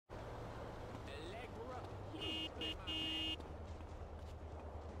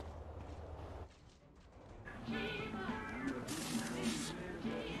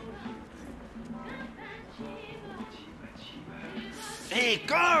Hey,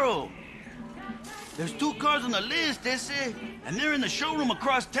 Carl! There's 2 cars on the list, they say, and they're in the showroom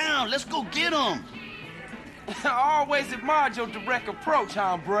across town. Let's go get them. I always admired your direct approach,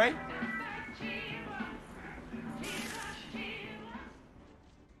 hombre.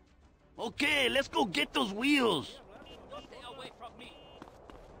 Okay, let's go get those wheels.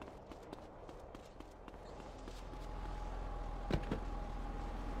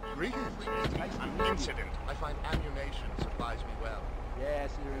 Greetings. An incident. I find ammunition supplies me well.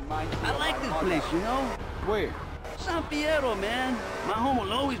 Yes, it reminds me I of like my this mother. place, you know? Where? San Fierro, man. My home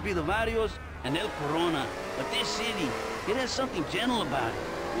will always be the Barrios and El Corona. But this city, it has something gentle about it.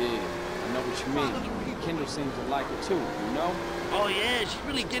 Yeah, I know what you mean. Kendall seems to like it too, you know? Oh, yeah, she's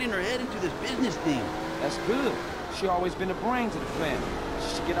really getting her head into this business thing. That's good. She always been the brains of the family.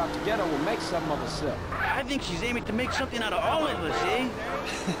 She should get out together and make something of herself. I think she's aiming to make something out of all of us, eh?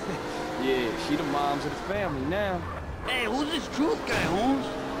 Yeah, she the moms of the family now. Hey, who's this Truth guy, Holmes?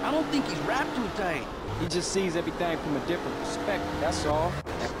 I don't think he's wrapped too tight. He just sees everything from a different perspective, that's all.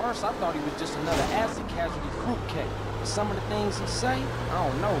 At first, I thought he was just another acid casualty fruitcake. But some of the things he say, I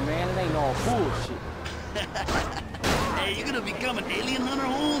don't know, man. It ain't all bullshit. Hey, you gonna become an alien hunter,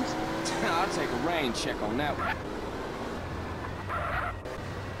 Holmes? I'll take a rain check on that one.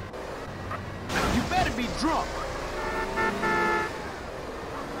 You better be drunk.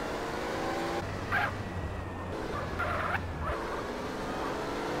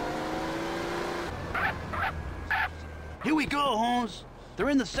 Here we go, Holmes. They're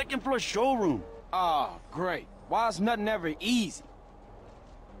in the 2nd floor showroom. Oh, great. Why is nothing ever easy?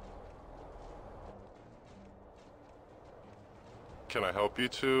 Can I help you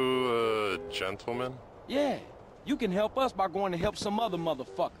two, gentlemen? Yeah, you can help us by going to help some other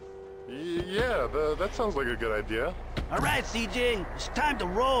motherfucker. Yeah, that sounds like a good idea. All right, CJ, it's time to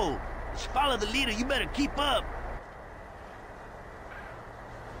roll. Let's follow the leader. You better keep up.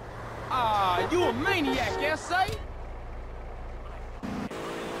 Ah, you a maniac, S.A.?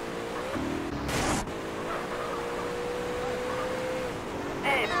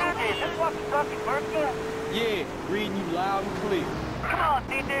 Hey, CJ, is this walkie-talkie working? Yeah, reading you loud and clear. Come on,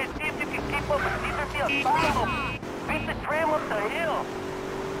 CJ, see if you can keep up with Cesar the Asylum. Beat the tram up the hill.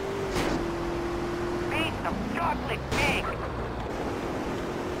 Beat some chocolate cake.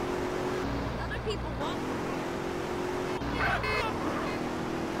 Other people want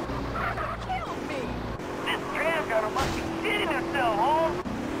kill me. This tram driver must be shitting herself, Holmes.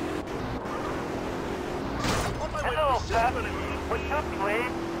 Hello, cop. What's up,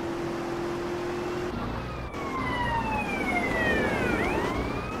 Wade?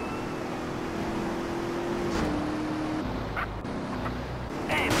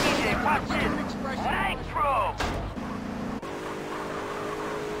 Hey, CJ, watch this. Nitro!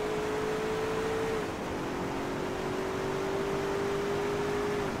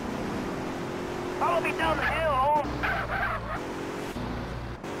 Follow me down the hill, Holmes.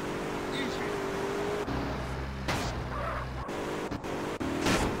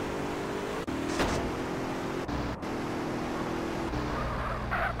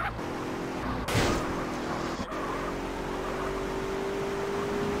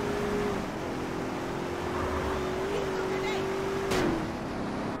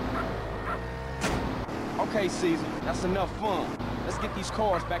 Okay, Cesar, that's enough fun. Let's get these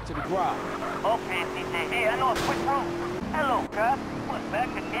cars back to the garage. Okay, CJ. Hey, I know a quick route. Hello, cop. What's back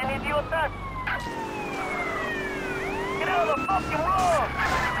to any idiotas? Get out of the fucking road!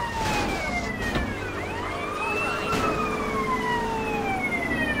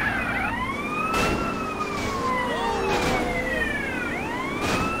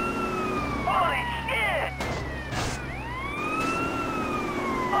 Holy shit!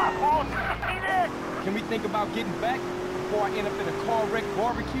 Fuck, Holmes, you see that? Can we think about getting back before I end up in a car wreck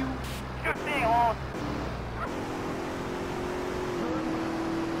barbecue? Sure thing, Holmes.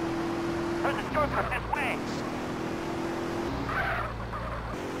 There's a shortcut this way.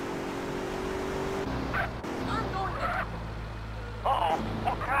 I'm going to... Uh-oh.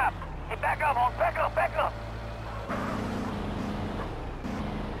 Oh, crap. Hey, back up, Holmes. Back up, back up.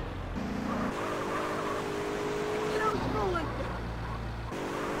 Get out of rolling.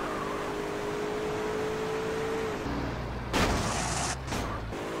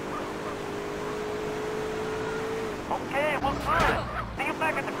 Okay, we're good. See you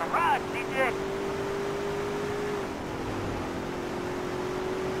back at the garage, CJ.